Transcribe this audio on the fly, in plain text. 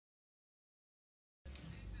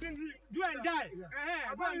Do and die.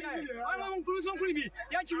 Go and die. I'm going to be.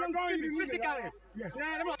 Physically. Yes.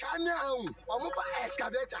 Can now. I'm over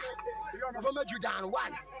excavator. From a Judan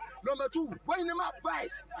 1. Number 2, when the map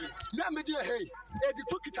price. Number dear, hey, they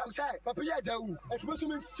took it outside. Papa, yeah, it's supposed to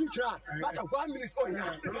mean future. That's a 1 minute going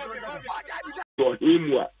on.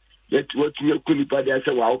 Let what you couldn't put as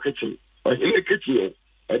a wow kitchen or in the kitchen.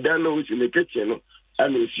 I don't know what's in the kitchen.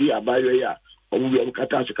 And we see a barrier. Or we have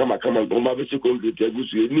Katas come and go my bicycle to take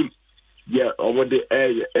you. Yeah, over the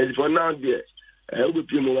area. And for now, dear, I hope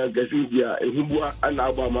people are getting there and who are an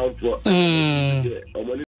album for.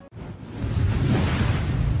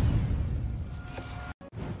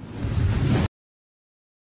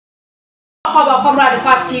 How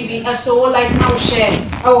about TV? So like now share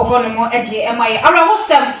our honor at the MI. I was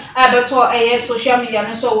some better social media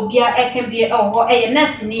and so be a can be a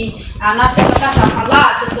nesini and I said a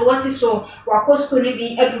large as a was so was going to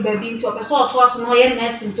be a baby to a sort was no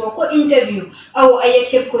nursing to a interview. Oh, I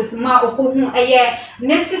kept Cosma or whom a year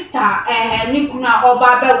sister Nikuna or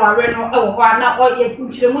Baba Warren or Wana or yet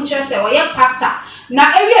muchas or yet pastor.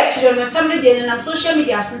 Now every children somebody did on social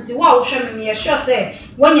media since wow show me a sure say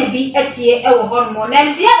when you be at ye our hormone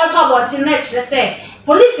and see about about in nature say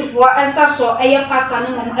police for answer so a pastor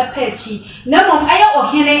no mum a petchy no mum or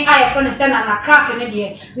henny I friend send and a crack in a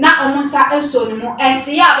dear now almost a so no more and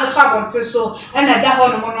see about about so and a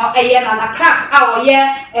hormone a yen and a crack our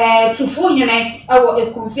year to 4 henny our a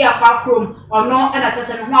confia park room or no and I just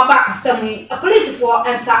and more back some a police for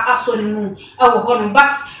answer a so no more our hormone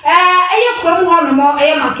but a chrome hormone I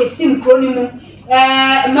am a sim chronium.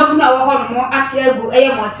 Maguna wa hono mo atiagu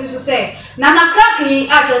eye mo ti so say na crack yi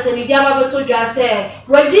a chese ni dia ba beto dwa say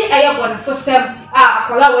wadi eye bon fosem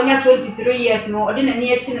akola wonya 23 years no odi na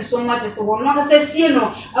ni esi ne so much so wono ka say sie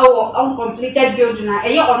no e wo uncompleted building na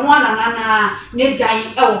eye ono anana ne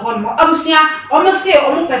dan e wo hono mo abusua omo say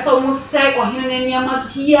omo pese omo say ohene ne niama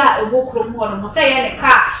bia e wo krom hono mo say ye ne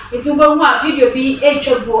car etu ba hu a video bi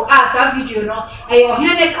etwago sa video no eye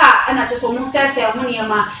ohene ne car na chese omo say ho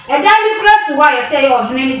niama e dan bi press wa say your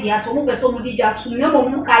henny dia to mo person mu dija to na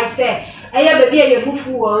mo kai say eye baby eye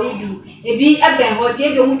bufu wo ebi eben ho tie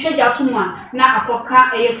bi mo twaja to mu na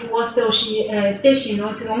akoka eye fuel station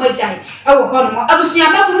no ti no magai e wo ho no abusua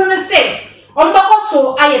mabunu ne say ombako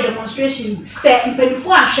so aye demonstration say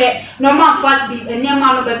mpenifo ahwe no man fa bi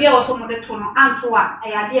eniama no baby e wo so mo de to no anto a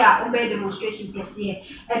ayade a ombe demonstration kese e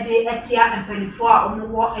de etia mpenifo a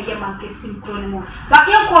omwo eye man kesi kro ne mo ba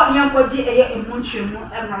yenko ji eye emunchemu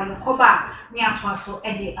e mra yekoba ni ato so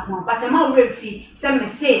e de ahon but ma wo refi say me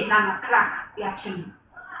say na crack ya chim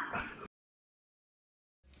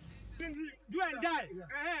do and die.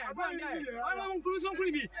 Go and die. I'm going to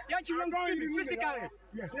be. Physically.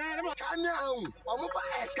 Yes. Can now. I'm over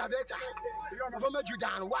excavator. From a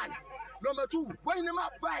Judan 1. Number 2, when the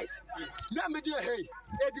map price. Number dear, hey,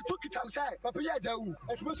 they took it outside. Papa, yeah,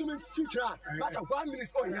 it's supposed to mean future. That's a 1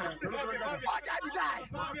 minute going on. Oh, die.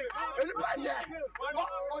 Anybody, yeah.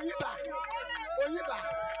 Oh, you back. Oh, you back.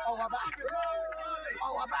 Oh, back.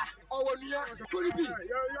 Oh, back. Oh, yeah. Could it be?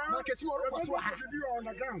 Market you on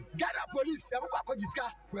the ground. Get up, police. I'm going to go.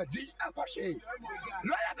 We're deep. I'm pushing.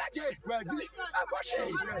 Lawyer Baje, we're deep. I'm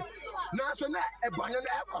pushing. Now, so now, a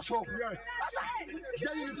banana apostle. Yes.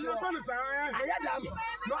 I am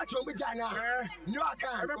not your vagina. No, I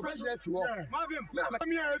can't.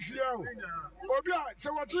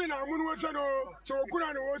 So what's in our moon was so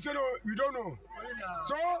we don't know.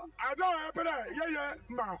 So I don't have yeah,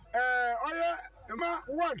 ma. Oh, yeah, ma,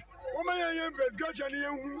 one. Woman, I am the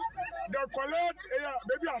collect,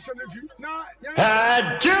 maybe I'll send you. Now,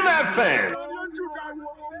 Jim FM.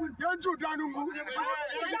 You down. No,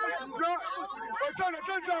 it's on a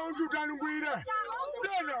sense I want to down with that.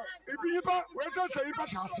 If you say you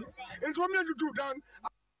pass, it's what to do down.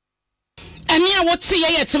 And yeah, what's the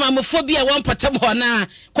homophobia 1 patam hona?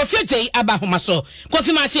 Coffee J Abahomaso,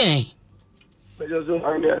 Coffee Machine.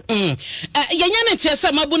 Yana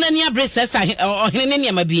Chessa Mabunania braces or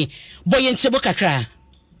Henia Mabi, boy in Chebukakra.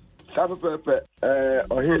 Sapa Pepe,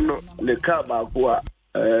 or him, the car Bakua,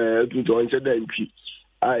 to join the entry.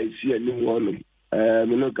 I see a new woman.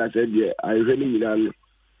 Minoka said, yeah, I really done.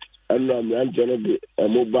 And I'm generally a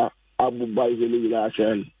mobile Abu Bazi in our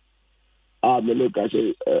son. Minoka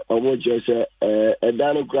said, almost just a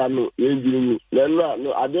Dano Crano, you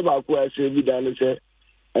no, I never quite say, we done say.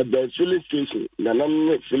 A best filling station, the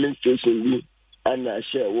number filling station be and I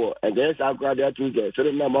share war. And there's our crowd there to the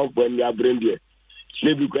certain amount when they are brandy.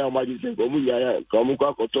 Maybe Grandma is a Gomuya,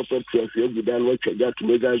 Gomuka, or top of traffic, you done what you got to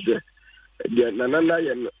make us there. The Nana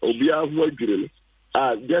and Obia Wagrin.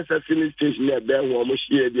 Just a filling station there, Ben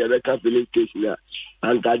Wamushi, the other filling station there.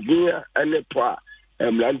 And Gardenia and the Pa,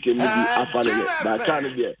 mlantie mu di afa ne ba kan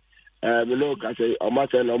de me no ka say o ma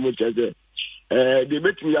say na mo cheze de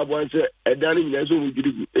betimi abo say edan ni nyina so mu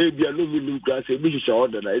dirigu bia no mu nim kra say bi hihye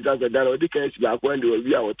order na ita say dan o di kan si ba kwa ndi o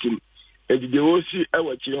wi a wotim de wo si e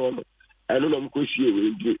wa chi ho no eno no mko sie we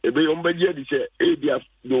ndi ebe yo mbaje di say bia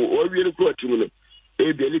do o wi ni ko tim no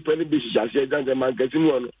bia ni pa ni bi hihye say dan man gasi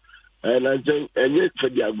mu no na nje enye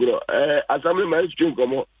fadi agro asamle ma stu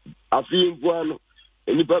komo afi nko no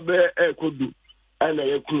enipa be kodu ana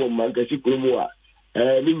yakun man gasi kromu a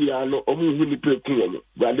ni nya no omu hu ni pe kun omo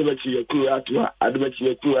gbade ba chi yakun ato ade ba chi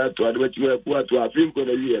yakun ato ade ba chi yakun ato afi nko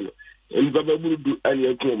na wi no enipa be burudu ana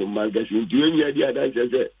yakun omo man gasi nti enya di ada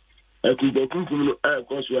se kunkum no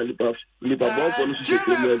koso alipa bon ko no se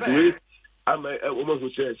kromu ade ama omo so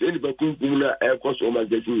se enipa kunkum na koso man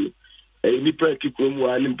gasi ni pe ki kromu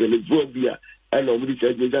a ni mpelevo bia ana omu di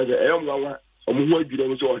se je ja nwa omu hu adwire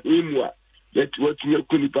mo so himu a yet what you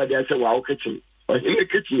kuni pa dia se wa o kitchen o hine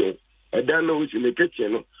kitchen dan no wisi ne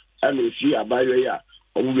kitchen no ana si abayo ya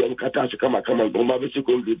omu bi kata so kama o ma be se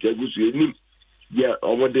concrete agusu enim ya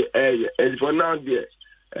omo de for now there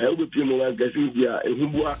we be mo wa gasi dia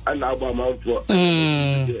ehubua ana agba manfo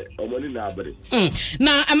omo ni na abere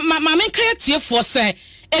na ma men kan tiefo se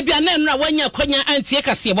ebia na nra wanya kwanya antie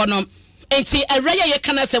kase bonom enti awraya ye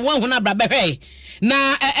kana se won hu na bra behwe na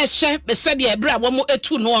ehye se de ebra wo mo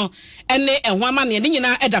etu no ene ehwo ama ne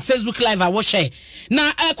nyina eda Facebook live a wo hye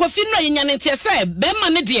na kofi no yenya ne ntie se be ma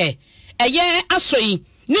ne de eye asoyi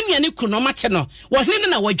ne nuane ku no mate no wo hene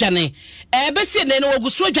na wadwane be se ne no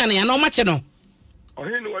wagusu adwane ya no mate no o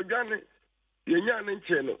hene wadwane yenya ne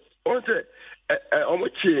ntie no o se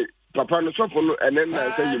omochi papa no sofo no ene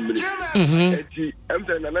na se yimire eti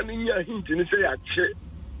emse na na nya hinti ni se ya che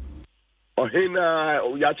o hene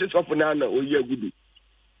ya che sofo na na o ye gudu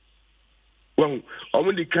well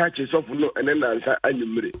omudi ka che sofo no ene na nsa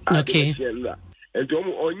anyimire okay enti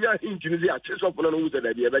onya hinti ni se ya che sofo no wo se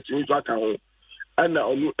da de be chi nso aka ho ana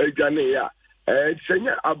omu adwane ya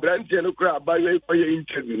senya abrante no kra abayo ikoye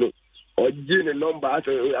interview no oje ne number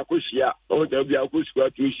aso akosia o da bia akosua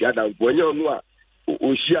tu sia da bonye onu a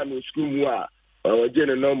o sia no school mu a oje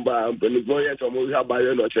ne number mpeni boye to mo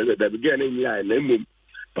abayo no cheze da bia ne nya na mum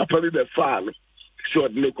papa bi be fa no so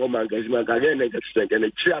de ko man gazima ga ne ga senge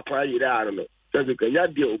ne chia kwa yira aro no so ka nya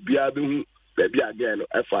de obia be hu be bia ga no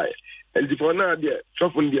fa and for now there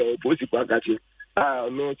sofun de o posi kwa kachi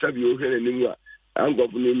no sabi o hele ni mu a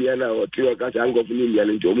angofu ni mia na o tiwa kachi angofu ni mia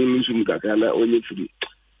njo mu nsu mu kaka na onye firi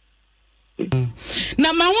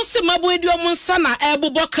na ma ho se mabo edi omo nsa na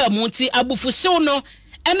ebubo ka mu ti abufuhyew no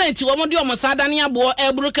ena nti wo mo di omo sa dane abo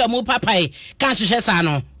eburu ka mu papai ka hwehwe sa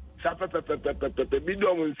no sa pepe bi di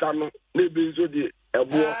omo nsa no na bi nso di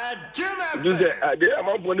ebo duze ade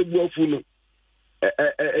amabo ne buafu no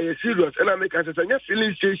serious ena make sense nya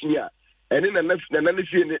filling station ya ene na na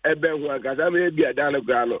fie ne ebe ho aga za me bi ada na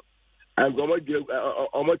gra no and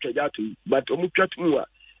omo twajato but omo twatmu a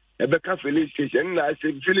ebeka filling station na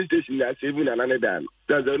filling station na saving another dan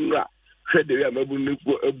that's no hwede ya mabu ne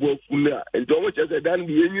ebu afuna ento omo chese dan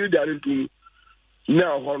bi enyu dan tu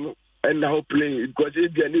na ho no and how play because e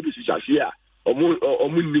bia ne bi sisi a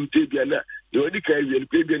omo nimte bia na de odi kai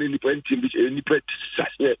bia ne nipa ntim bi nipa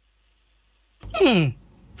sisi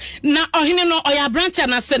na ohine no oya branch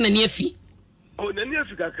na se na ne afi na ne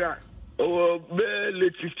afi kaka o be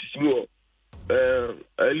late 50s more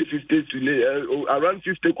early 50s to around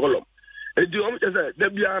 50 column edi o mchese da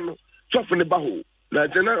bia no sofo ne baho na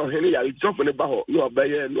tena ohene ya sofo ne baho no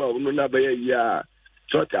abaye no na abaye ya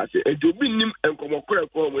sort ase edi obi nim enkomokore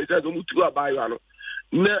ko mo isa so mutu abayo ano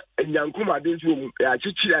na nyankoma de nso mu ya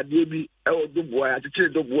chichiri ade bi e wo doboa ya chichiri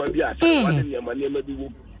doboa bi ase wa ne ma bi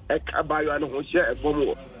wo e ka bayo ano ho hye e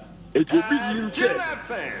bomo edi obi nim che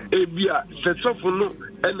e bia se sofo no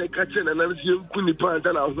ene ka che na na sie nkuni pa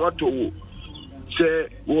anta na ho atowo se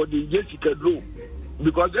wo di Jessica do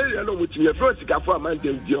because they know what you first ka for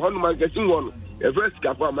amantem di hono man gasin won e first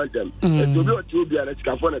ka for amantem e to bi o ti obi ana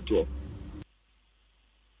ka for na to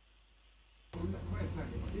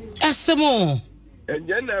asemo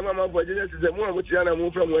enje na mama boje ne se mo mo ti ana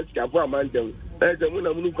mo from west ka for amantem e se mo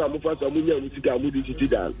na mo kwa mo fa so mo nya mo ti ka mo di ti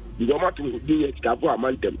dan di go ma to di e ka for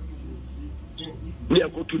amantem ni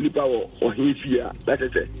akotu lipa o hifia that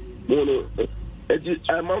is mo no eti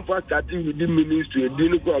man for starting with the ministry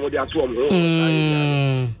dinu ko amode ato om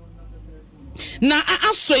na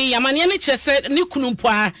asoyi amane ne kyese ne kunumpo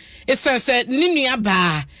a esense ne nua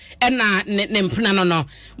ba na ne mpena no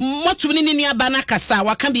motu ne nua ba na kasa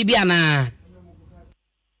waka bibia na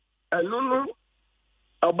no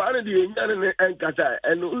obare di nyane ne enkasa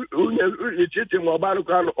eno unya yechete mo obare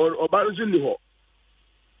ko no obare zuni ho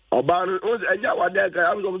Oban eja wade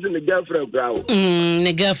ka am so the girlfriend grow.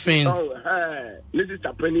 The girlfriend. Oh, this is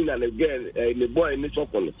happening and again the boy in the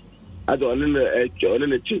chocolate. I don't know a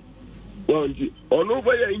chick. Well, on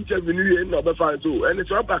over your interview no be fine too. And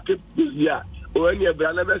it's up back yeah. When your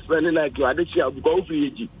brother best spending like you had to go for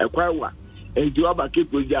you a kwa. And you are back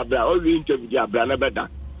with your brother all the interview your brother better.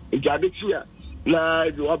 And you had it here. Now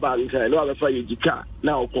you are back and no for you car.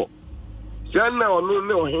 Now Then now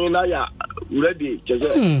no here ya ready just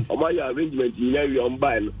my arrangement in area on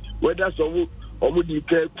buy whether some omudi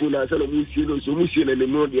care kuna say no so musi na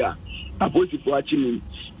no dia apoti for achini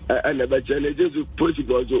and the challenge just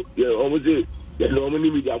possible so almost no money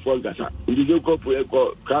media for gasa ndi go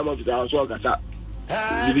ko come of the so gasa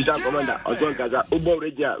division commander so gasa obo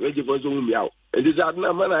ready for so mu ya it is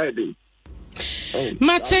na man heading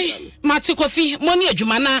Mate Kofi money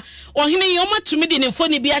adwuma na ohene ye omatumi de ne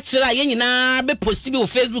phone bi a kire a ye nyina be post bi o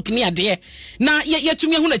Facebook ni ade na ye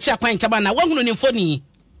tumi hu na chi akwan taba na wa hunu ne phone ye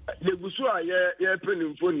gusu a ye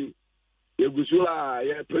pele phone ye gusu a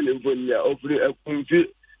ye pele phone ya ofri akunfi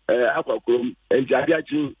akwakrom enti ade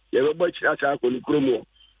achi ye be bo kire aka akoni kromo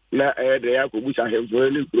na de ya ko busa hemfo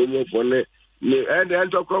ni kromo phone ni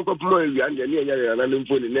and to konko mo wi ande ni enya na ne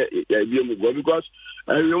phone ne ya bi mu go because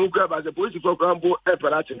you grab as a police for Crambo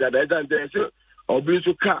apparatus that I don't say or be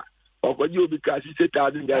to car or could you because he said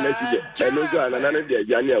and no gun and another day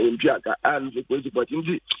Jania Piaka and the police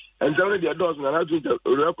opportunity and some of the adults and I do the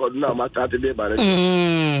record now my Saturday by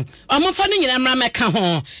I'm finding in Amraka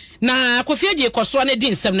home na Kofi Koswane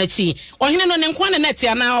Din 70 or Hino and Kwana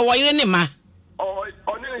Netia now or Yenima or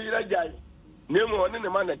only a guy name on the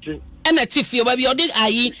man and a tiffy baby or did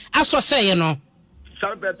I as was saying no.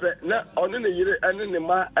 Na on the year and in the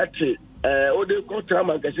ma at Ode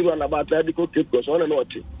Kotama Casino and about Radical Tipos on and what.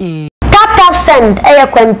 Tap send a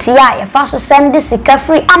quantia, fast send this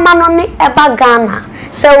free amanoni ever Ghana,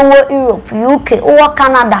 so Europe, UK, or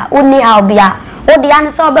Canada, only how be or the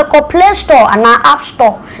answer of Play Store and our App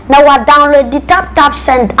Store. Now I download the Tap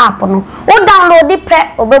Send app no, or download the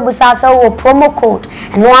pet or Babusasa or promo code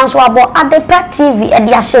and once we about at the pet TV at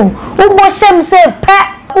the Ashim. Who was same say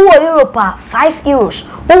pet? Who are Europe €5?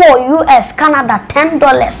 Who are US, Canada $10?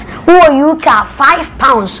 Who are UK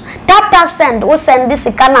 £5? Tap send. Who send this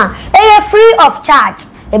Ghana? Free of charge.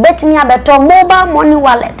 A bet me a better mobile money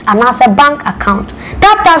wallet and as a bank account.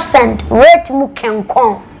 Tap send. Rate mu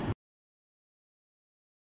kenkon.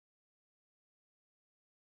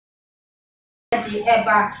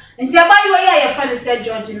 Eba nti abayo ye friend say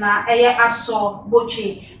George na eye aso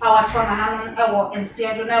botwe awato na nanon ewo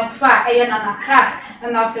ensiedo na fa eye na na crack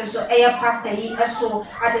na afeso eye pastor yi eso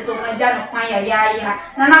ateso maja no kwan ya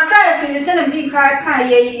na crack bi se na bi kan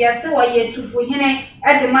ye se wo ye tufu hene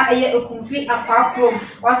edema eye ekunfi akwa krom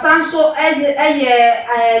wasanso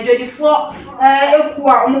eye dodifo eku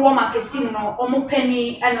a omo wo makesim no omo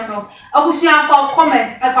pani eno no abusia fa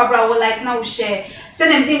comment e fa bra wo like na wo share se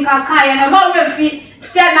na bi kan ye na ma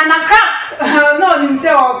said na crack no nim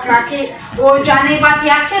say o crack o dwane but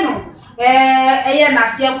ya che no na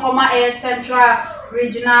se koma central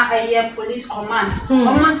regional police command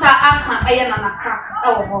omo sa aka na crack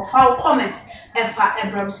wo fa comment fa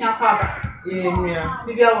ebrabusia kwa ba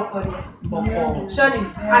bibia wo ko de sorry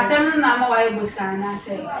asem na ma wa ebusa na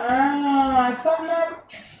say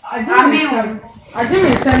I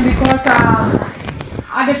didn't send because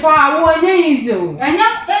Adepa awo enye easy o. Enye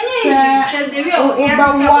easy. She dey we o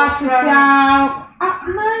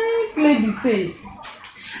nice lady say.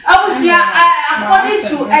 Abusia according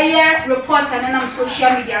to a report and on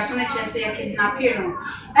social media so na chese ya kidnapping no.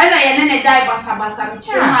 Ela ye ne die basa mi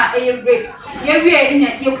chema rape. Ye wie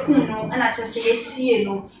ye kun no na chese ye sie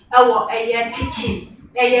no ewo kitchen.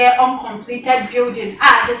 Uncompleted building.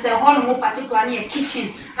 Just a whole more particularly a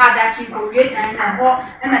kitchen. That you go read and a hall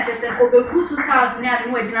and I just a whole 2,000 near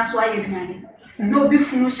the way so I had no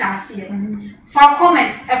beef no shall see. For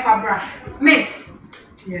comment, Efabra, Miss,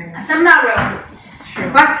 some now,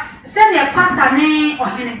 but send a pasta name or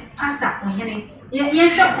henny, pasta or henny. Ye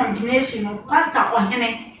combination of pasta or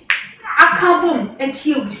henny. I can't boom and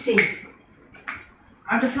you be say.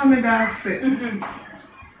 I just want to say.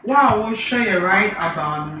 Wow, we'll share right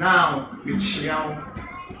about now with Shiao.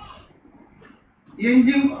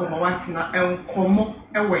 Yending come what's na and come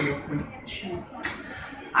away your queen.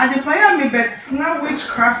 At the fire me bet now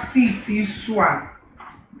witchcraft seats you swan.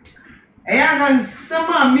 And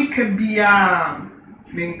summer make a beer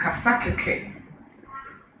min casake.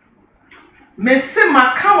 Messi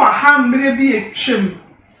Makawa ham be a chim,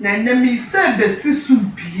 then me said the sisu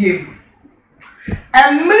be.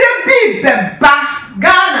 And maybe beba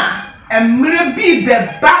Ghana and maybe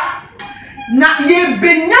beba na ye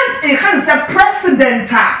benyan e kan se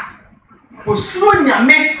presidenta osuro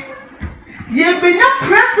nyame ye benya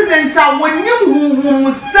president a wonyim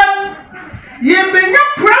hu sem ye benya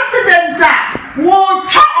president a wo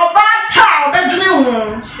twa oba twa obedwene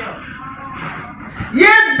hu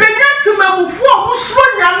ye benya timamufu osuro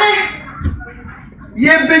nyame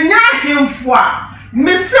ye benya hemfo a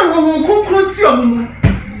mese hu konkroti omu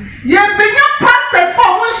ye benya pastors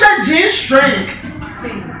for won sha G string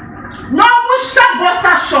no mo sha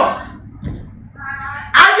bossa shoes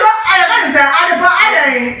ayo I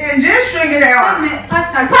say G string there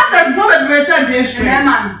pastors go be sha G string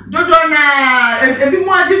dodo na ebi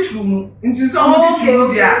mo adi tru nti so mo di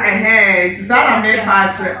tru dia it is all me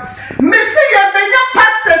patre mese ye benya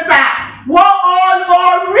pastors a wo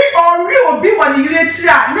ori obi wani irechi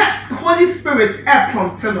a na Holy Spirit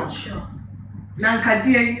prompt no na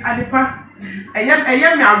nkadie adepa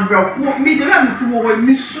eye me awrako mi de me si wo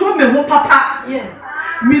mi suro me ho papa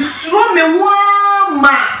mi suro me ho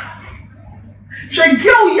ma she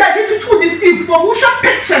girl ya dey to the feed for we show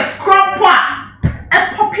pictures crop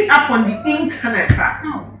and popping up on the internet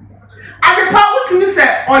adepa what me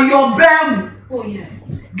say or your bam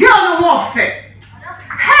girl no more fair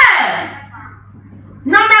hey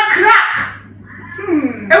nana crack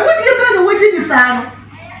e wodi e be no wodi ni sa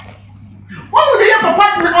What would you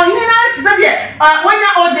papa on here is that when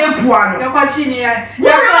you all day puano? You're watching here.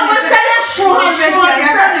 You're saying,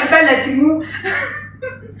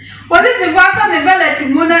 what is the verse on the bellet?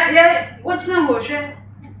 Mona, yeah, what's no motion?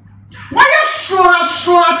 Why you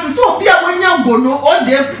sure to so be a when you go no all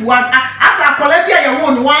day puan as a Columbia you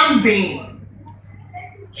won one bean.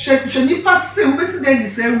 Should you pass say, we say, then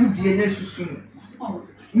say, would you soon?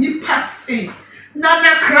 You pass say,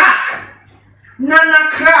 Nana crack. Nana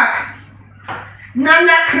crack.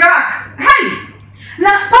 Hey.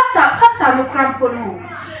 Na pastor no crampo no.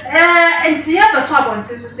 Enti ya beto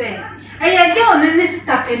abonte so say. Girl ne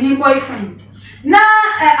sister penny boyfriend. Na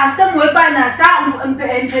asem we ba na sa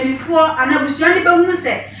mpenifo anabusua ni be hu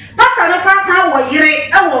say. Pastor no kra sa wo yire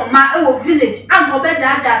e wo ma e wo village anko be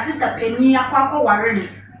da sister penny akwa ware ni.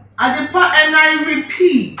 Adepa and I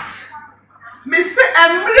repeat. Me say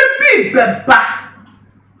emre bi beba.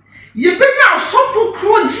 You benya sofu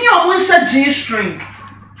kroji o sha G string.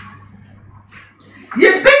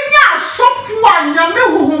 You benya sofu anyame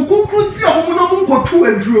huhun konkroti o no nkoto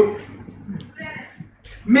aduro.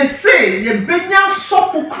 Me say you benya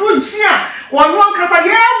sofu kroji a wonu kasa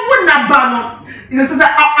ye wu na ba no. It says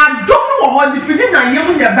I don't know how the feeling na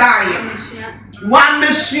yemu ne ba wa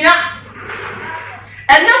mesua.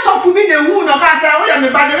 And yes, of me, the wound of us, I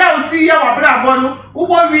will by the way, see you are bravo. Who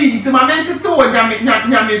worry to my mental to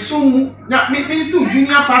Yamesu, not me so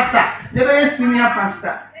junior pastor, never senior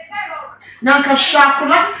pastor. Nanka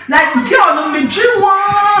Shakula, like girl, no me dream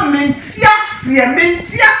one, mentiasia.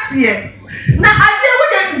 Now I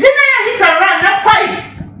didn't hit around that quite.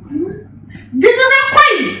 Didn't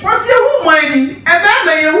quite. What's your woman? And then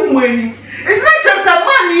my woman. It's not just a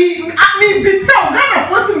money, I mean, be so, none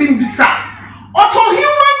of us mean beside. Auto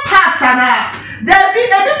human parts and there be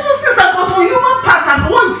a business and auto human parts and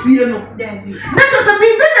one see no. Not just a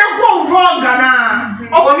baby that go wrong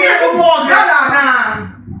or we go galana.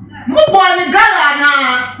 Mubani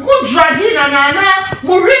galana, mu dragina,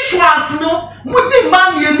 mu rituals no, mu di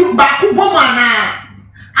mami and baku bomana.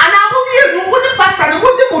 And I will be a woman pastor and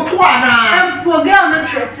what the motuana. And poor girl not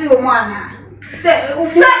sure to one. Say,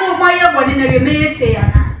 my body may say,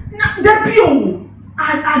 the pure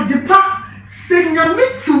and the pa. Senya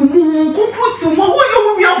metu mu konkroti mu wo yo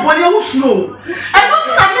wi abone wo slow I don't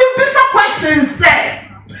na me be some questions say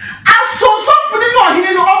aso so funi no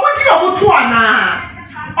hine no obodi omoto ana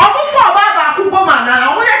omofo baba akugbo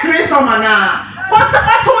mana wo ye three some mana cause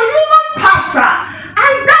auto human parts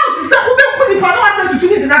I doubt say ube ku nipa no ase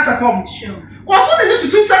tutu ni na form sure cause so the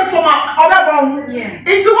tutu send from obebon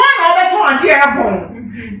it's one obeton and there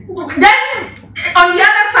then on the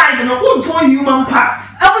other side, you know, human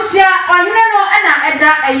parts. I was here, or you know, and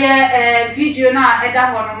a video now, a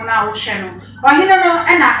dahon on our channel. Or you know,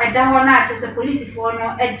 and a dahon as a police for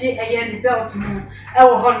no, a year in Belton,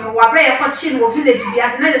 our home, where watching or village be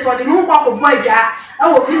as another sort of no walk of boy,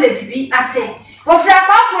 our village be as say. Or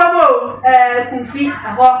Frabo, Kumfi,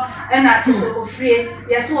 a hawk, and a chisel free,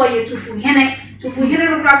 yes, or you to Fuhene, to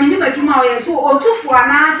Fuhene, Ramini, tomorrow, so or two for an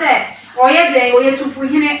answer, or yet they were to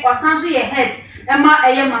Fuhene, or something ahead. Emma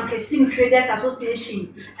Ayaman Sim Traders Association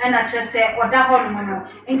and I just say or that one.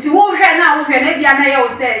 Into what now, maybe I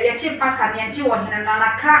say, your chief pastor and you and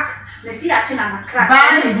a crack, the sea action and a crack.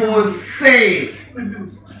 Bible say,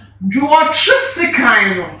 you are just sick,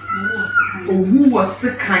 I know, or who was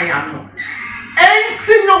sick, I know. And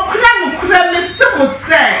see no clan, Miss Simple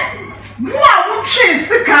say, who are tree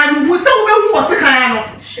sikan wo se wo be hu sikan no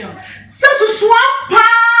Sure. se so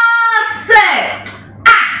pass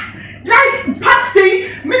like pasty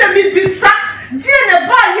me na me bisa die ne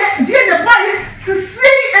baye sisi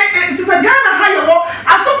it is a Ghana high wo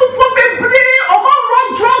asofofo bebre omo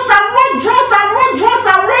road draws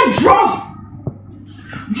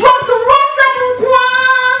mkwa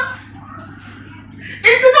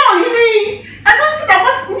it's not hini I don't think that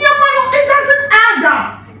was near man it doesn't add up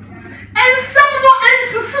and some no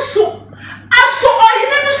ensisi so aso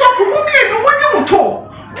ohine so for me no wodi moto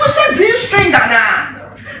wo se G string ana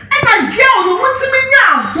and a girl no want me nya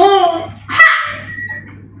ho ha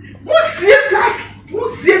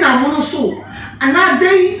musie na mono so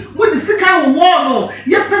another with the second wall no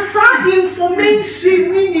ye pesa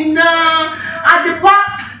information ni na adepa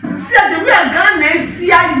sisi ade we Ghana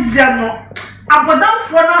esi aye no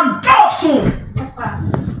abodamfo na doso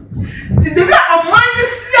ti de we oman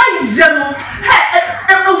esi aye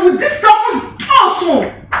no we disam doso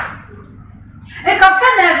e ka fa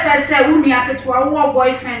na fese uni aketwa wo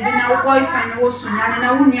boyfriend na wo boyfriend wo sunyane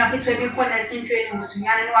na uni aketwa bi ko na sintwe ni wo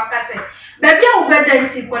sunyane no akase baby a wo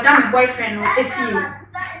bedanti ko da me boyfriend no efie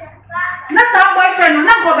na sa boyfriend no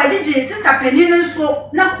na ko bagije sister penin nso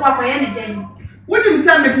na ko akoye ne den wodi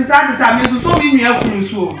misa metisa me so mi nua kunu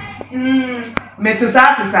so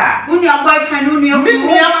metisa uni boyfriend uni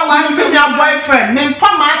nua boyfriend me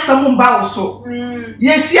fa ma asem mba wo so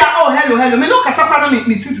ye shia oh hello me no kasa kwa na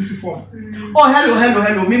me tisisi form oh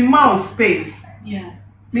hello me mouse space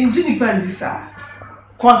me njini pandisa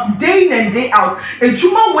cause day in and day out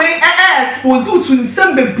ejuma we expose to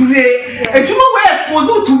nsem bebre ejuma we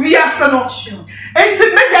expose to wi asano enti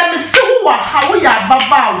me dem se wo ha wo ya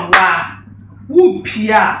baba wa wo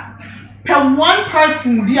pia per one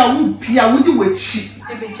person bi a wo pia wo di wachi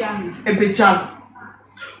ebejam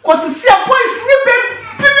cause see a boys ni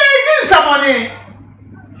bebre di samone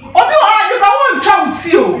obi wa de ba won twa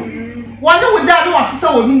uti o wone wo da no asesa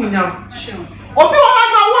wo ni munyam obi wa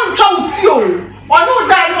ma won twa uti o wone wo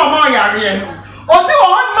da no ma yare obi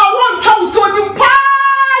wa ma won twa uti o ni pa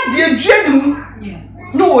die due ni mu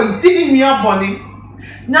no odi ni nua bone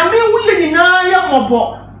nyame wu ye nyina ya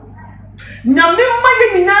mobo nyame ma ye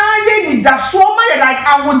nyina ye ni daso ma ye like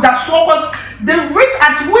awu daso cause the rate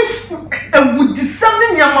at which would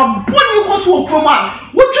dissemble nyama bone ko so kroma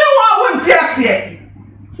wo twe wa won ti ase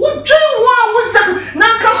what do you want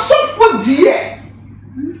na ka sofo die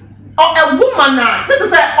or a woman na that is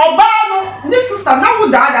oba no ni sister na wo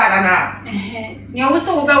da na ya wo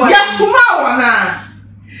so wo be wa ya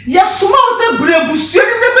suma wo se brebusuo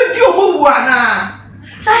ni be di omo wu ana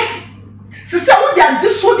like sister wo dia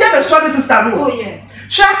this wo dia be so the sister no oh yeah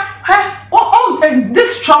sha and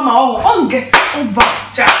this trauma on gets over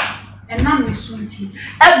and now me sweetie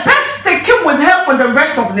a best take him with her for the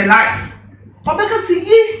rest of the life. Obeka si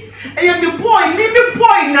yi me boy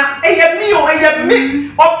na me o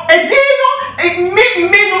edino me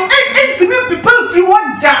no enti me people fi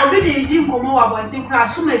wada obi di nkomo wa bontin kura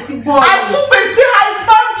asumesi boy asumesi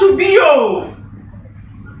husband to be o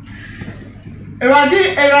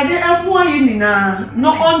erade abo yi nina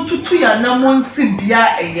no on tutu ya na monsi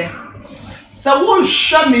bia eye sa wo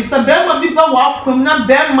hwa me sa be ma bi ba wa akwam na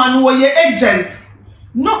be ma no ye agent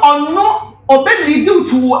no ono obe lead you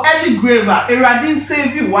to early grave erade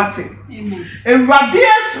save you what amen erade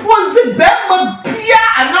expose be ma bia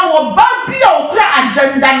ana wo ba bia okra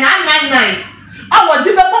agenda na awo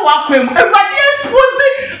de be ma wa kwam erade expose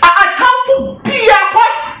atamfo bia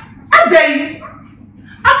cause adai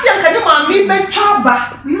afia kade ma mi be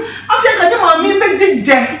chaba afia kade ma mi be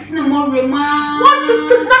dide na mo rema what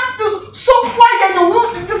it not so far you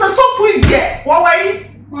know it is a so free get why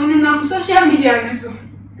on na social media ni so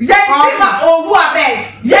Yanchino owu abeg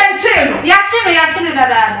Yanchino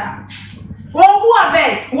dada owu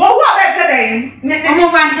abeg today omo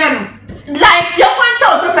fanchelo like your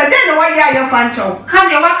fancho say dey why your fancho kan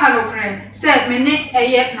dey waka no kre say me ne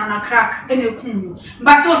eye nana crack ene kun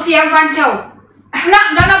but o see fancho na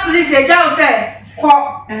Ghana police eja o say ko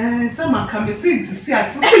some can be seen to see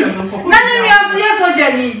assistant na ni mi afi soja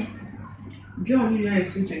ni girl ni ya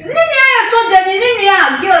soja ni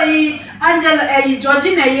ya girl yi Angela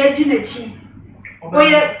Georgina ye dinechi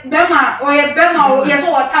oye bema oye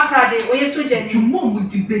so watakra de oye soja ni jumo mu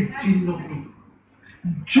di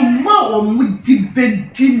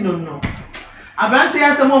bedi no abante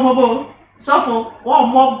ya se mo mobo sofo wo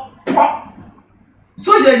mo po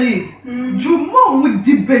soja ni jumo mu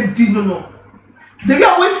di bedi no the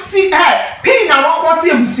way we see pain na wo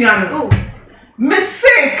see ebusuan no me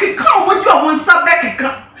say kika wo do mo nsa be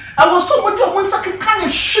kika I was so much of one second kind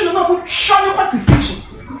of shit and I would show you what's the fish.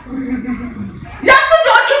 Yes, I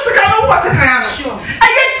don't just was a kind Sure.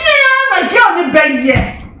 I get on the bed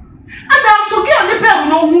yet. And I also get on the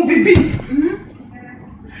bed no who be. And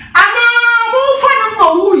I won't find no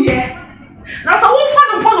who yet. Now so won't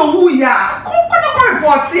find upon who ya. Come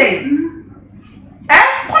report here.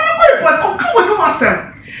 Come report. Come with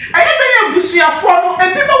myself. I don't know if you are from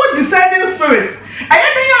and people with descending spirits. I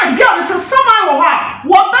don't know girl is a summer or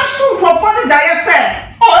what best soon for funny that you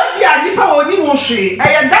said. Oh, be a deeper or you won't see.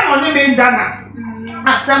 I am done on the dana.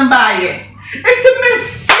 I stand by it. It's a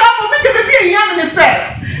miss. I'm making me be a young and say,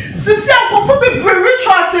 Sister, go for me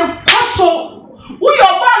ritual say, Paso. We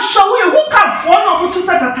are about show we who come for no much to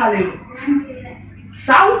set a talent.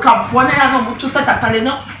 So who come for no much to set a talent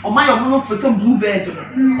or my own for some blue bed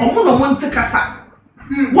or mono one to casa.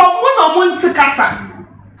 What one to casa.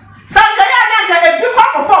 Sangayana a big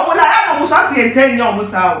cup of what I almost asked you 10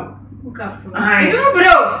 years out.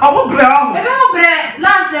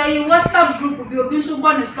 Last year, WhatsApp group will be a bit so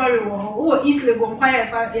one story or easily go quiet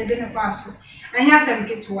for a dinner fast. And yes, I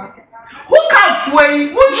get to work. Who can't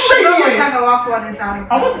wait? Who should you sack off for this hour?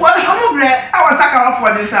 I'm a bread. I was sack off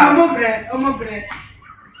for this hour. I'm a bread.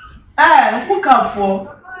 Who can't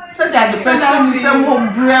for? Said that the pension is a more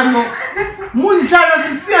brand. Moon Giants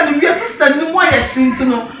is here and your sister knew why you're saying to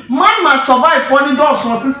know. Man must survive for the doors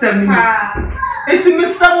or system. It's a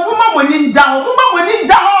miss some woman when in down.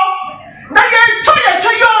 Now you try.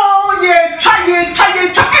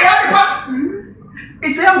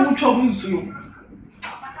 It's a much of you.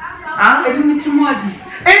 Ah,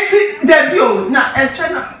 it's debut. Now, a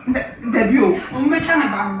China debut.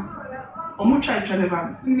 Omo try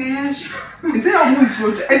Trelevan. Yes. It's a woman's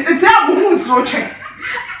roach. It's a woman's roach.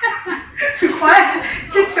 What?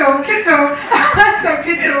 Kitto. That's a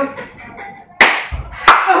kitto.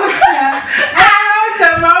 Oh, sir.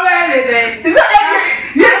 I'm already.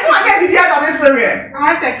 Yes, I get the other this area.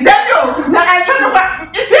 I said, Debut. Now I try to.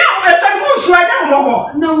 It's a woman's right.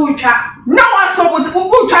 No, chat. Now I saw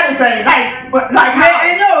who try to say like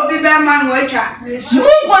I know, be better man, we chat. Move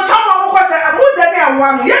what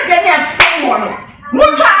one. You get a phone one.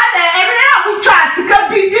 Mucha and try to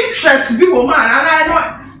be interest be woman, and I know.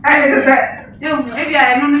 And say, maybe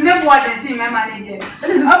I don't never want to see my manager.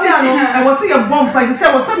 I was seeing a bomb price. I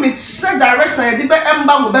said, was some straight direction. I did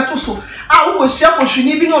better with better so. I will share for she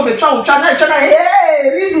need no better.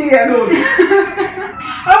 Hey, leave me alone.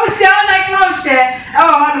 I was sound like no share.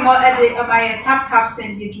 Oh, more at my tap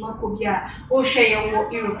send you to Makobia. Oh, share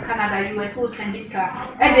your Europe, Canada, US, or send this car.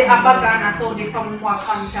 At the Abagana, so they from more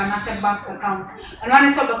account and I said bank account. And when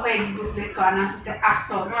I saw the way good place to announce the App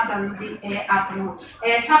Store, not than the app no.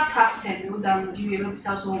 Tap send you down the Europe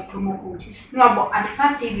also promo code. No, but at the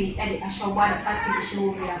party TV at the actual one party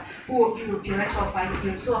show here. Who Europe, you retro 5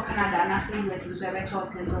 years, so Canada, and I say US is a retro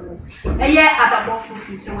 $10. A year about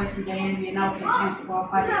food, so West in the end, we now can chance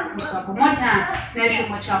about party. So, but more time, there's so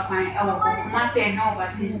much up my elbow. Say no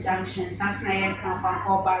overseas junctions, as I am from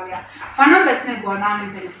all barrier. For numbers, they go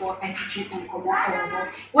down in before and kitchen and come out.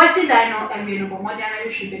 What's it I know available? More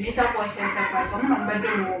generation, Benisa Boys Enterprise, on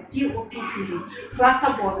bedroom, POPC,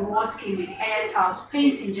 plasterboard, wall skimming, air tiles,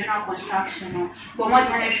 painting, general construction, but more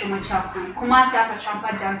generation much up kind. Kumasi Upper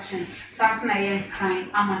Champa Junction, Samson I am crying,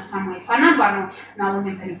 I'm a summer. For number now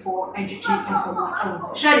only 24 and kitchen and come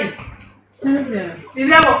out. Shady.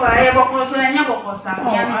 Bibi aboko ayeboko so enya boko sa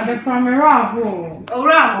ya me de pamera ho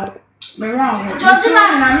ora ho mera ho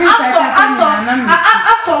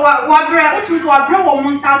aso wa bre utu wa bre wo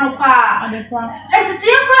monsa no pa entiti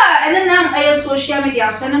kra enenam aye social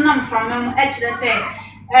media so enenam from em e kire se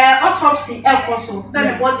autopsy ekoso say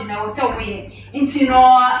the body na wo se wo ye nti no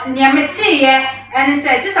nia meti ye ene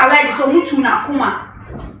say this alleged so mutu na akoma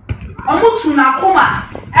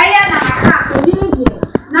aye na aka ojinje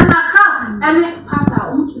na and pastor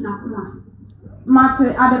umutu na kuma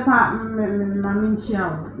mate adepa na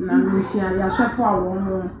minchia ya shefo awo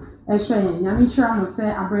mo ehwe ya minchira mo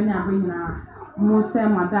se abrene abrena mo se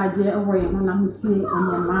madaje ewo ye na mutie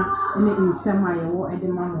enyema ene nsem ayewo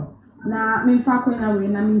edema mo na memfa kwena we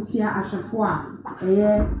na minchia ashefo a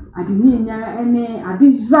eye adini nya ene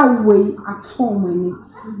adizawe atomani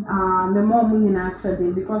me mom nyina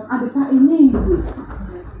sede because adepa enye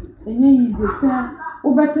easy say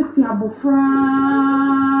obetete abofra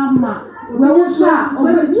ma we want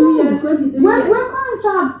 22 years 23 years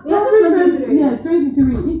yes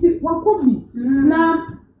 23 it what could be now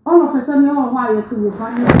all of a sudden why yes we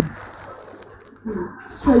ban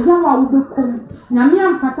so yawa wo bekom na me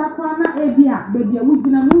ampata kwa na ebia baby a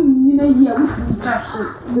wugina no nyina yi a wutimi twahwe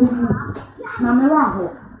na me wa ho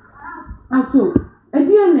aso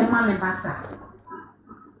edie ne ma ne basa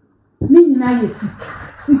ni nyina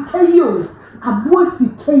yesika yo aboa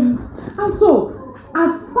sikai aso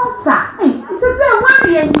as pastor it's a day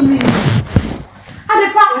one year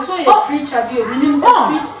That's why you preacher view. My name is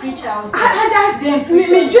street preacher. I then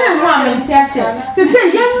preacher. Me dream one me teacher. To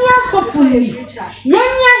say yenya sofuni.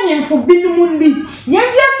 Yenya him for binumundi.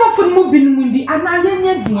 Yenya sofuni binumundi. Ana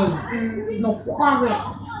yenya die. No kware.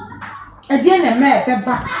 Ede na me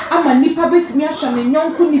beba. Ama nipa betimi ahwa me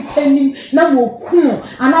nyonko nipa nim na wo ku.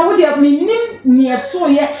 Ana wo de me nim ne eto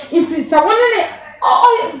ye. Nti se woni ne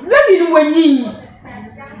let me know wanyi.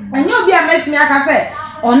 Anyo bi a metimi aka say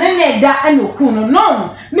onene da anoku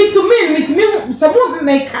no me to me some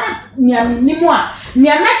make niam a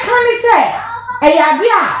nia meka ni say eyade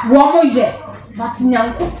a wo mo je but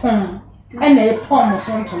nyankopon ena e pom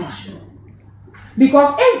fonto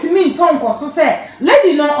because ain't me tonko so say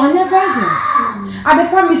lady no onye virgin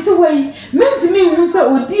adepa me ti wey me hu say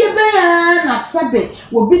odi e be ya na sabe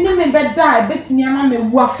obi ne me be da e betini ama me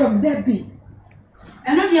wu afam da bi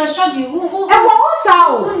eno dia show di who e wo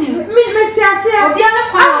sao me ti ase obi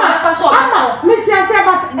ane kwa fa so ama me ti ase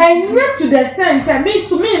but enye to the sense me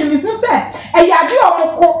to me hu say e ya bi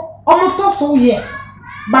omo so ye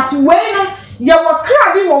but when no ye wo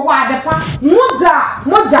kra bi wo adepa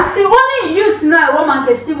moja ti woni youth na wo man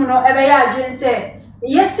kesimu no ebe ya adwen say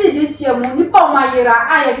yes this year mo nipa o mayera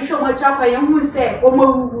a ye hwehwe mo akwa ye hu say o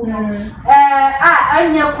mawuwu no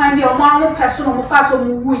anya kwan bi o mo anwo peso no mo fa so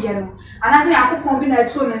mo wu ye no anase yakopon bi na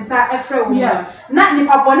eto ne nsa efre wo na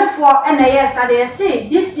nipa bonefo na yes ade say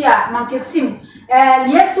this year man kesim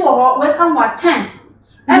yes wo we kan wa 10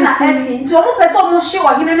 na esi nti o mo peso mo hye wo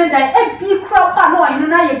hene ne dan e bi kra pa no hene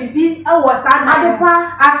na ye bibi e wo sa na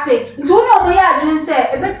adepa ase nti wo no mo ya adwen say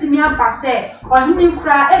ebetimi aba say o hene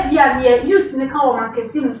kra e bia ne youth ne kan wo man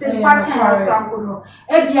kesim say pa 10 kra no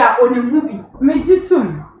e bia onemu bi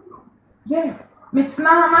mejitum yeah metna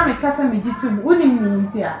ha me kasa mejitum wonim ni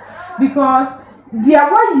ntia because dia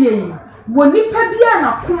waye woni pa bia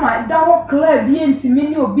na kuma da ho club bi ntimi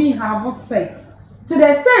ni obi have sex to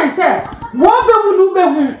the extent say wo be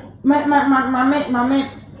hu mame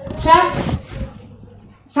cha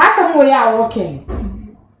sasa mo ya working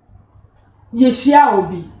yeshia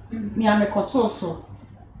obi mi amekoto so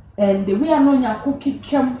and the we are no nya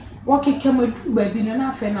kokikem wakikem adu ba bi na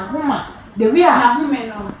afa na homa the we are na home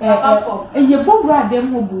no ye bobra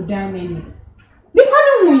dem obudan nani nipa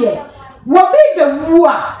no hu ye wo be be wu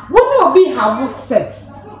a wo no obi have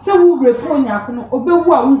sex say wo report nya ko no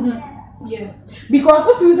obewu a wo hu yeah because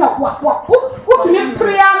what means what me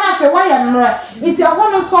prayer na fe wa ya mra nti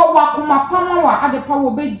ahono so wa kuma pama wa adepa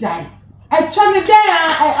wo be jai etwa ne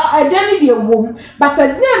dan adani de wom but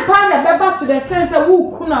adem pa na beba to the sense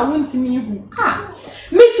wo ku na wo ntimi hu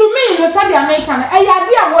me to me no say the American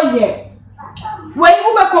eyade a wo ye wey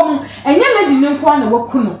ubekom enye lady ne nko na wo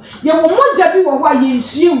ku no ye wo moja bi wo ho ye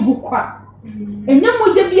nhie ngu kwa enye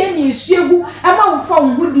moja bi anya nhie gu ama wo fa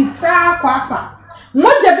wo di tra kwa asa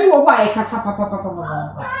moja bi wo wa e kasa papa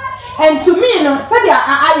and to me no said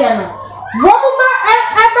ya no wo ba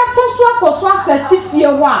to so akoso asachi fie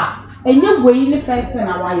wa enye wei ni first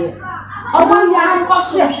na wa ye omo ya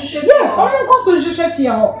yes omo nko so hwehwe fie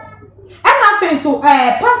ho and afen so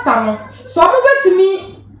pastor no so omo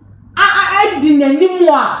betimi di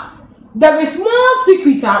nanimu a there is more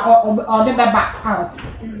secret or the back out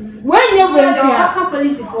when you the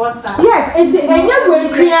police force yes enye wei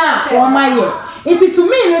kria o maye it to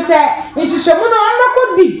me no say nhihwemu no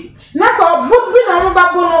anakodi na so book bi na mo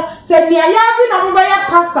babo no say nia ya bi na mo ba ya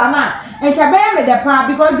pastor na enka be me de pa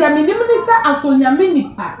because dia minim ni say asonya me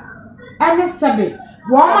nipa ene sebe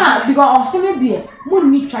wo ma because ohene de mo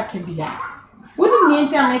ni twake bia woni ni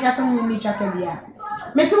enti ameka say mo ni twake bia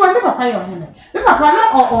meti wo me papa yo hene me papa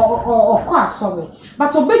na o ko asobe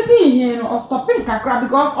but obedi yin no stopping kakra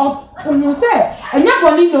because o say enya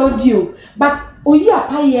boni no dio but oyi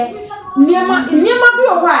apaye niema bi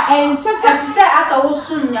o wa ensese say asa wo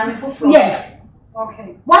sum nyame foforo yes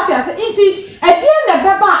okay what you say iti edie na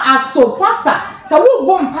beba aso pastor say wo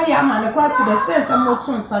go mpaye ama me kwa to the sense mo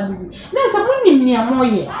tun sadidi na say mo nim niam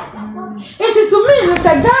oye iti to me no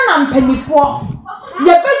say Ghana mpanifo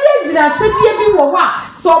ye be ye gira hye bi wo wa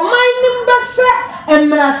so man nim be hye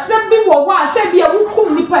emra hye bi wo wa say bia wo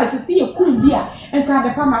kum nipa sisi ye kum bia enka de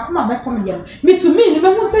pa ma kuma be tom yem me to me ni me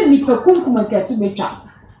hu say nipa kunkum akatu betwa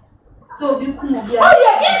so bi kum bia oh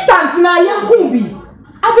yeah instant na ye kum bi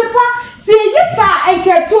adepa si yesa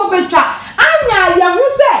akatu betwa anya ya hu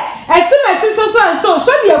say esimesi so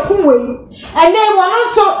de kum we ene wono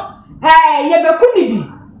so ye be kum bi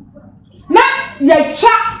na ye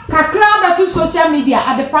twa kakra ba to social media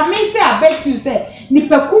adepa me say I bet you say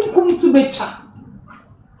nipa kunkum to betwa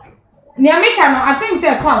America no I think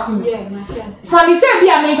say class no yeah Matthias Fanny say be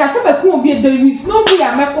America say be ku obi there is no way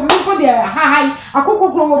America me for there ha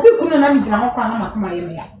akoko kro obi ku no na me gina ho kwa na makoma ye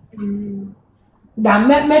me ya da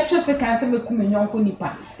me twese kan say me ku me nyonko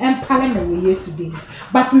nipa empale me we Yesu dey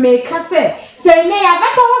but me ka say ne ya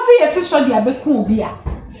beto ho say yes sure dia be ku obi a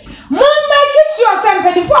Mom make sure say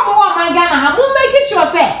mpedifo mo man Ghana ha mom make sure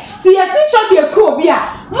say si yes sure dia ku obi a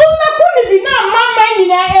mom na ku ni bi na mama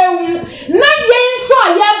nyina ewu na yen so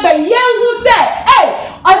ya be yen hu say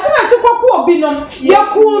asema si kwaku obi no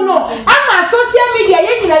yeku no ama social media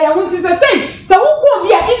yen nyina ya hu ti say so wo ku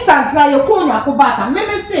obi a instant na yeku nyako baka me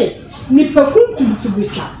say ni pekunkum to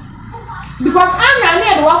betwa because I'm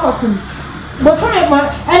na the work to but some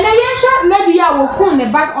and the young lady ya wo ku ne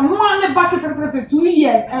back on one back 2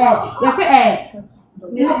 years you say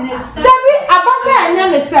Dabi abase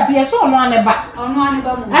anya step yes on one back on one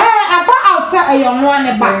ba mo aba outside your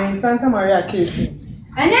one back Santa Maria case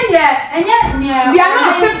anya near they are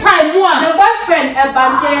not tip time mo the boyfriend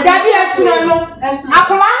abantie Dabi esuno no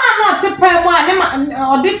akola na not tip time mo ne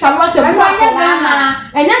odi Charlotte Ghana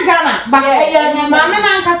but mama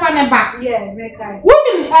na nkasa ne back yeah make I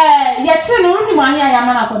women ye che no ni mo ahia ya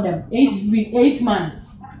mana kodem 8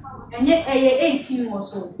 months anya 18 or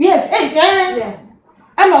so yes 8 yeah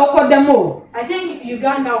and oko demo I think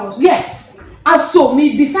Uganda was yes aso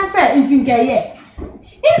me bisa say ntinke ye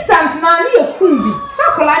instant na ni ekumbi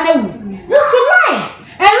sakola na wu nso life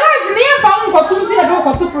and life ni e fa nko tum si e do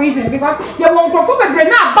ko to prison because they won crofo bebre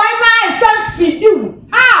na buy na self feed you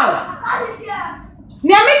how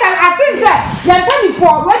ni America I think that you pay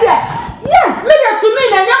for whether yes maybe to me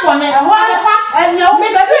na nya bone e ho alepa and you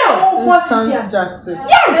instant justice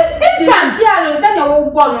yes instant say na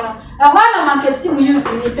wo ball no e ho na man kesi mu youth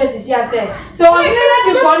ni pesisi say so we na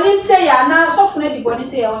the body say ya na so fune the body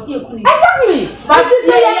say ya o si ekuni exactly but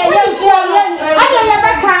say ya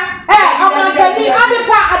beka amagani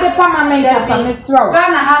adepa mama nkasa mesro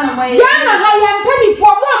Ghana ha no moye Ghana ha ya mpani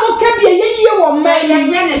for mo ka bia yeyiye wo man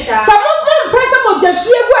ye sa some of them person mo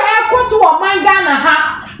jafie go e koso wo man Ghana ha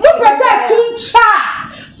mo pese tuncha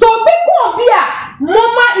so biko bia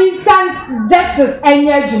mama instant justice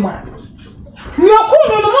enya juma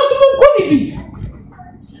nyokunu no mo so ko bibi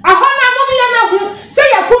ahona mo bia na hu say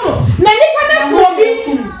yakuno na nipa na ko bi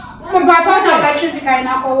mo ba cha say ba twisi kai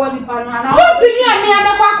na ko woni pa no ana o ti ni ami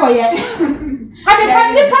abekwa koye adepa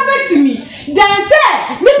nipa betimi dan say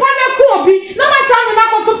nipa na ko bi na ma san na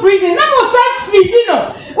ko to prison na mo say feed no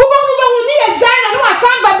wo ni e jana no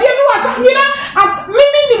asan ba bia no asan you know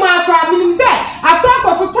mimi ni ma akra minim say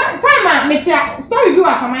atoko so time metia story bi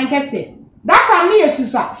was am kese that time me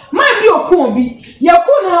yesusa man bi okun obi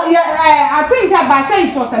yakuno I think that say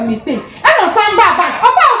it was a mistake and on stand back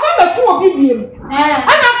oba o say me kun obi biem and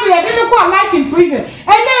after you dey go life in prison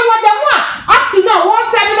and then what them one up to now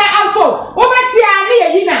 17 also obetia na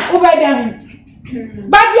yeyi na obedem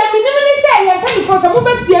but the minimum say you pay for some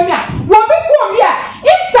obetia me a wo be kun obi a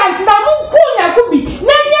instant na mu kun yakubi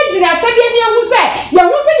na nya gira hyede ne hu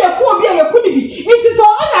say yakun obi a yakun bi it is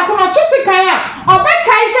all na ko na twese kan a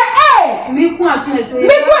obekai say mi ku asumesi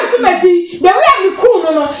the way mi ku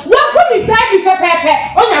no yakun ni sai bi pepepe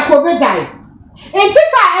onya ko bejai enti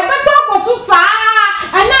sa e beto ko so sa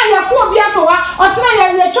ana yakun obi atowa otena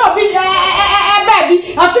ye twa bi baby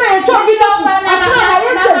otena ye twa bi otena ye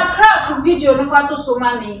na crack video no fa to so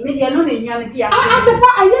mami me de no na nya me si ya adepa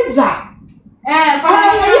ayeza fa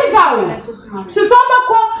ayeza o si so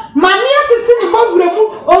bako mani atiti ni moguremu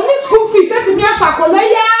oni school fees eti mi ashakola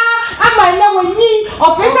ya ama ina wonyi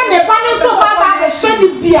officer ne ba ne so ba be shedi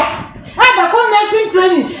bia aba ko nursing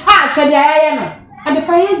training shedi ayaya no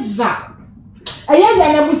adepa ayeza ayeza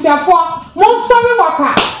na busiafo mo sorry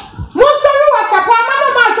waka pa mama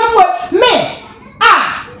ma samwe me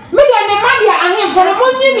me de ne ma dia ahen for mo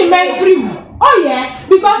nyi ni men free oh yeah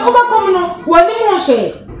because oba kom no woni mo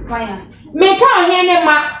hye waya me ka ahen ne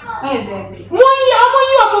ma mo nyi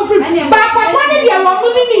free ba papa ne dia wo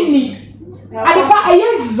ni adepa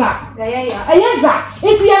ayeza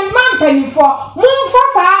iti ye man penifo mo mfa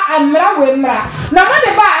sa amra we mra na ma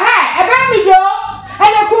de ba ebe mi do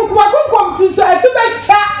ene kunkum tu so etuba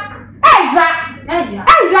cha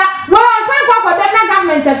Aiza wo san kwa na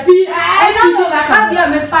government afi na ka bia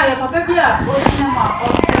me fa ya papa bia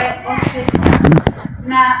o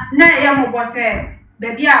cinema na ya mo bose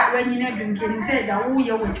baby a wanyina dwunke nim se ja wo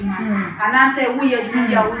ye wadwuma ana se wo ye dwuma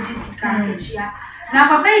bia wo ji sika ketua na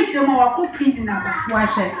papa yi chiro mo wako prison aba wa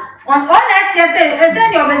hye on let's just say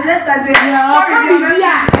ni obesres ka to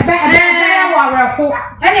ya ebe warako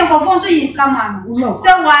ene nkofo so yi scam am se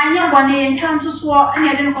wa anya bone ntwa nto so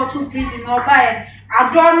ene de no to prison no ba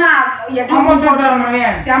Adona ye do no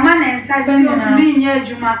ya ti ama na nsa si o tumi nya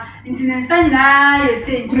adwuma nti ne nsa nyina ye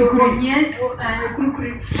se nti o nye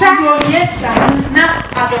kurukuri nti o yes na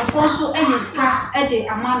adofo so eyeska ede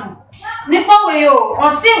ama no nipa we o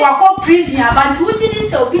se wakọ prison abanti wuji ni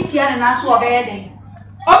se obi tia na so obeye den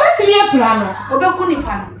obetimi e plano obeku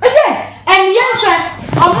nipa no yes and yenhwe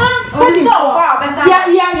oman so wa besa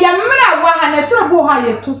ya mra wa ha na trobo ha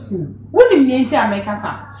ye tosi woni mienti ameka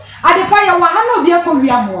sa adepa ya wa ha na obi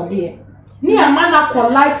akọwia mo de ni amana ko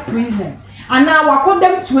life prison and now wakọ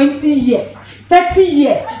them 20 years 30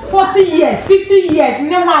 years 40 years 50 years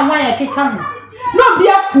ne ma wan ya keka mo no obi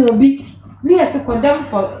akọbi ni yes condemn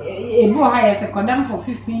for ebu ha yes condemn for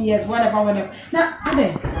 15 years whatever na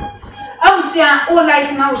ade abusia o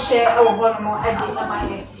like na o share o hono ade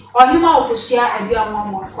amaye ohima ofisia abia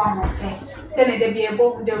mo kwa mo fe se ne de bi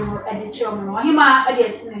ebo de ro ade chiro mo ohima ade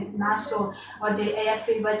asine na so ode eya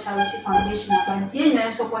favor charity foundation abanti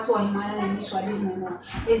enyan support ohima na ni so ade mo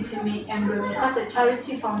entimi embre kase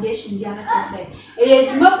charity foundation dia na kese eye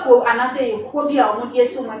dumako anase ye ko bi a omo de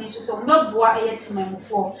so mani so se omo boa eye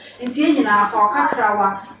temamfo enti enyina fa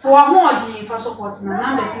okakrawa fo ho ode fa support na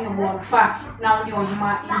numbers ni bo fa na odi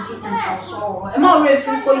ohima enti ensa so e ma ore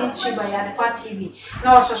fi ko YouTube ya de TV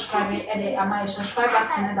na subscribe ede amay subscribe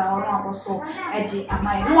button da ono aboso ede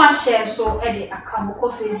amay no share so ede account ko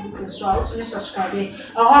Facebook so out to subscribe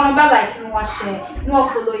hono ba like no share no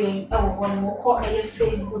follow yen e wo hono ko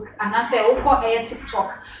Facebook anase wo ko TikTok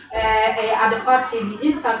Adepa TV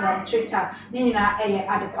Instagram Twitter ni nyina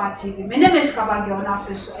Adepa TV me name is Kabage on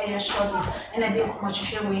afi so short and ede ko ma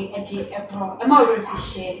hwehwe we ede ebro e ma ore fi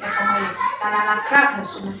share e fa my na crack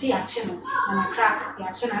so me see ache no na crack ya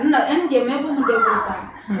ache na ende me bo mu de wisdom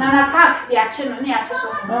na crack ya chino ni ache so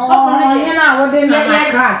for no ye na wo de na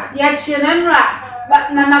crack ya chino nra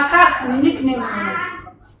na crack ni nickname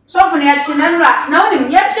so for ya chino nra na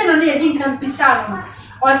woni ya chino ni edi kan pisa no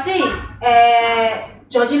o si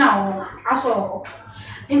Georgina wo aso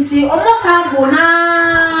nti omo sambo na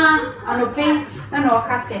anope na no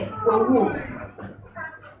kase wawu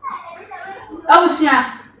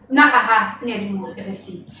awusia na aha ni edi mo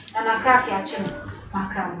ebesi na crack ya chino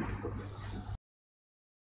makram